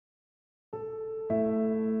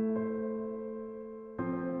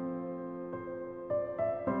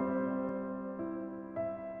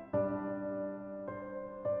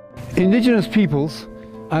Indigenous peoples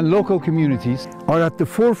and local communities are at the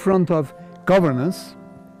forefront of governance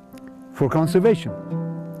for conservation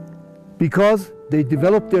because they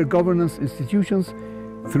develop their governance institutions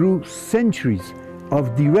through centuries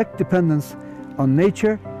of direct dependence on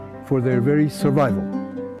nature for their very survival.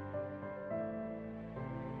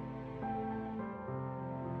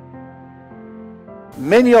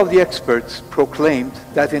 Many of the experts proclaimed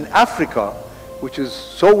that in Africa, which is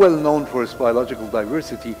so well known for its biological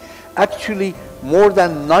diversity, actually more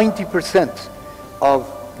than 90% of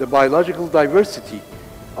the biological diversity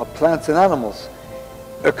of plants and animals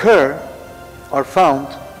are found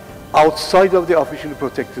outside of the officially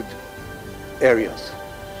protected areas.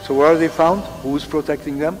 So where are they found? Who is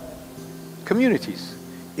protecting them? Communities,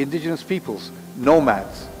 indigenous peoples,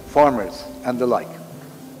 nomads, farmers, and the like.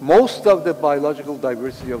 Most of the biological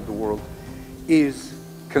diversity of the world is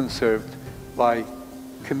conserved by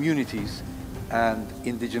communities and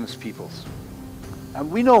indigenous peoples. And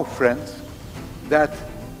we know, friends, that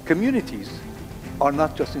communities are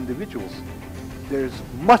not just individuals. There's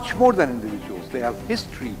much more than individuals. They have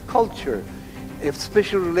history, culture, a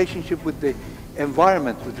special relationship with the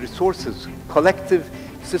environment, with resources, collective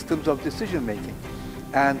systems of decision making.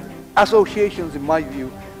 And associations, in my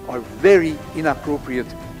view, are very inappropriate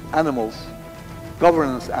animals,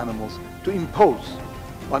 governance animals, to impose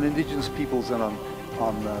on indigenous peoples and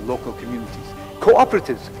on local communities.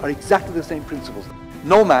 Cooperatives are exactly the same principles.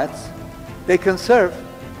 Nomads, they conserve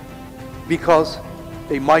because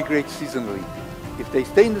they migrate seasonally. If they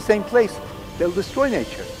stay in the same place, they'll destroy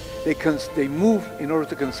nature. They move in order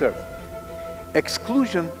to conserve.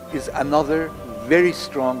 Exclusion is another very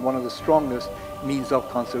strong, one of the strongest means of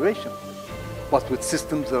conservation, but with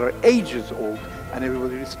systems that are ages old and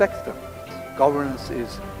everybody respects them. Governance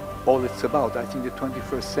is all it's about. I think the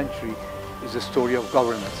 21st century is a story of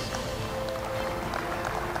governance.